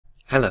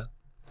Hello,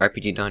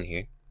 RPGdon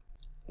here.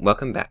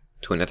 Welcome back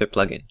to another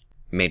plugin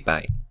made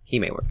by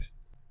HimeWorks.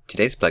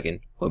 Today's plugin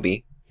will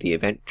be the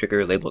Event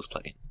Trigger Labels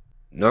plugin.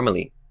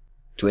 Normally,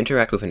 to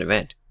interact with an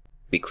event,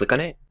 we click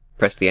on it,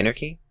 press the Enter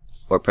key,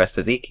 or press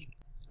the Z key.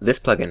 This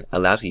plugin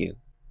allows you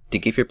to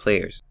give your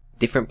players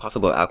different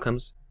possible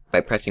outcomes by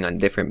pressing on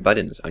different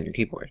buttons on your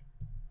keyboard.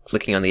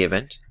 Clicking on the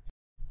event,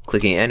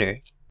 clicking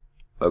Enter,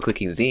 or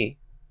clicking Z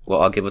will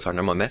all give us our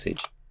normal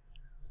message,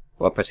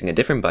 while pressing a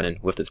different button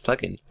with this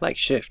plugin, like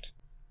Shift,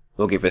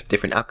 will give us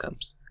different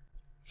outcomes.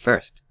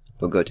 First,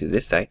 we'll go to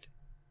this site,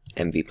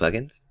 MV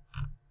Plugins,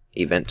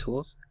 Event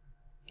Tools,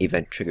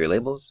 Event Trigger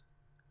Labels,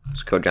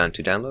 scroll down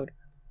to Download,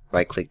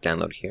 right-click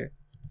Download here,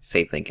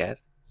 save link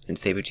as, and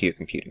save it to your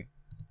computer.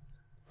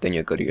 Then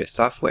you'll go to your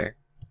Software,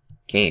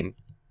 Game,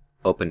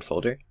 Open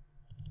Folder,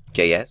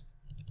 JS,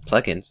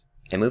 Plugins,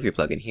 and move your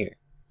plugin here.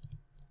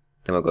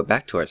 Then we'll go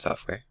back to our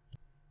software,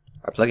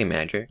 our plugin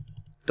manager,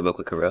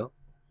 double-click a row,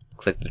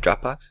 click the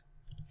Dropbox,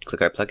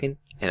 click our plugin,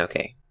 and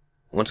OK.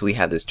 Once we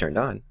have this turned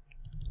on,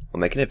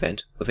 we'll make an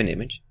event with an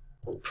image,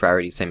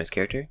 priority same as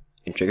character,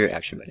 and trigger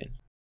action button.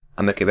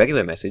 I'll make a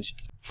regular message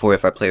for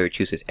if our player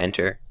chooses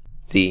Enter,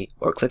 Z,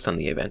 or clicks on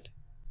the event.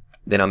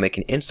 Then I'll make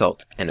an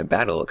insult and a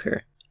battle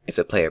occur if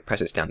the player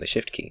presses down the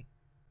Shift key.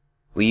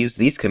 We use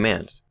these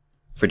commands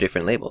for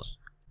different labels.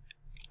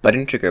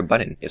 Button trigger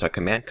button is our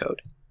command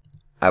code.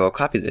 I will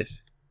copy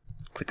this,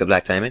 click a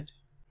black diamond,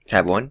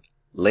 tab 1,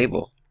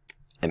 label,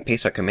 and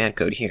paste our command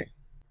code here.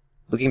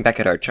 Looking back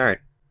at our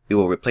chart, we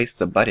will replace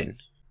the button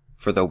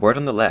for the word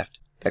on the left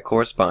that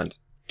corresponds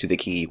to the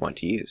key you want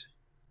to use.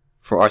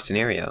 For our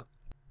scenario,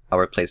 I'll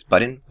replace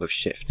button with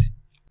Shift.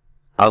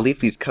 I'll leave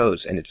these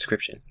codes in the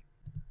description.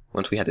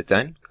 Once we have this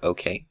done,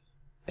 OK,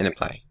 and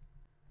apply.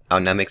 I'll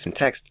now make some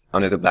text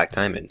under the black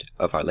diamond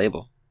of our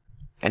label,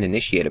 and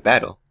initiate a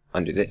battle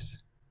under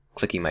this.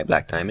 Clicking my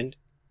black diamond,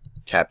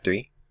 tab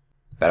 3,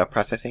 battle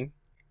processing,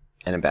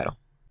 and a battle.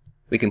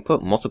 We can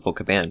put multiple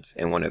commands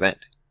in one event.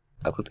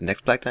 I'll click the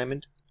next black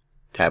diamond,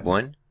 tab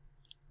 1,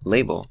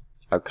 label,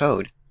 our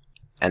code,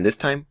 and this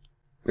time,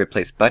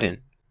 replace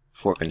button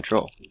for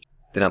control.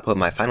 Then I'll put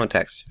my final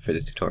text for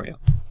this tutorial.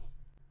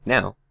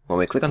 Now, when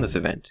we click on this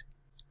event,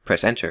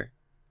 press Enter,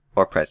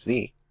 or press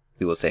Z,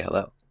 we will say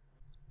hello.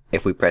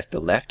 If we press the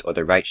left or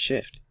the right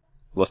Shift,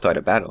 we'll start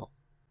a battle.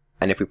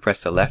 And if we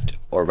press the left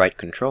or right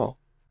Control,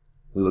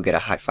 we will get a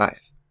high five.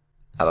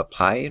 I'll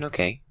apply an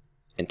OK,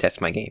 and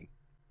test my game.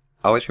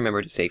 Always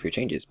remember to save your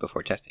changes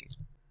before testing.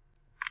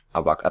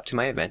 I'll walk up to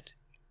my event,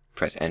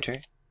 press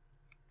Enter,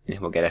 and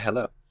we'll get a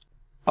hello.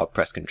 I'll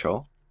press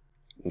Control,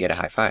 and get a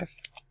high five.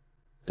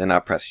 Then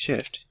I'll press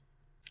Shift,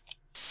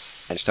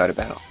 and start a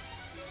battle.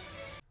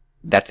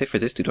 That's it for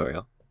this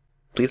tutorial.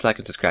 Please like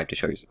and subscribe to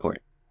show your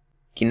support.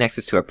 Gain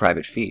access to our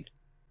private feed,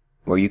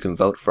 where you can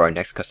vote for our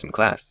next custom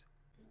class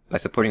by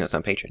supporting us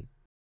on Patreon.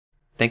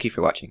 Thank you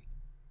for watching.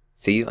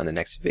 See you on the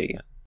next video.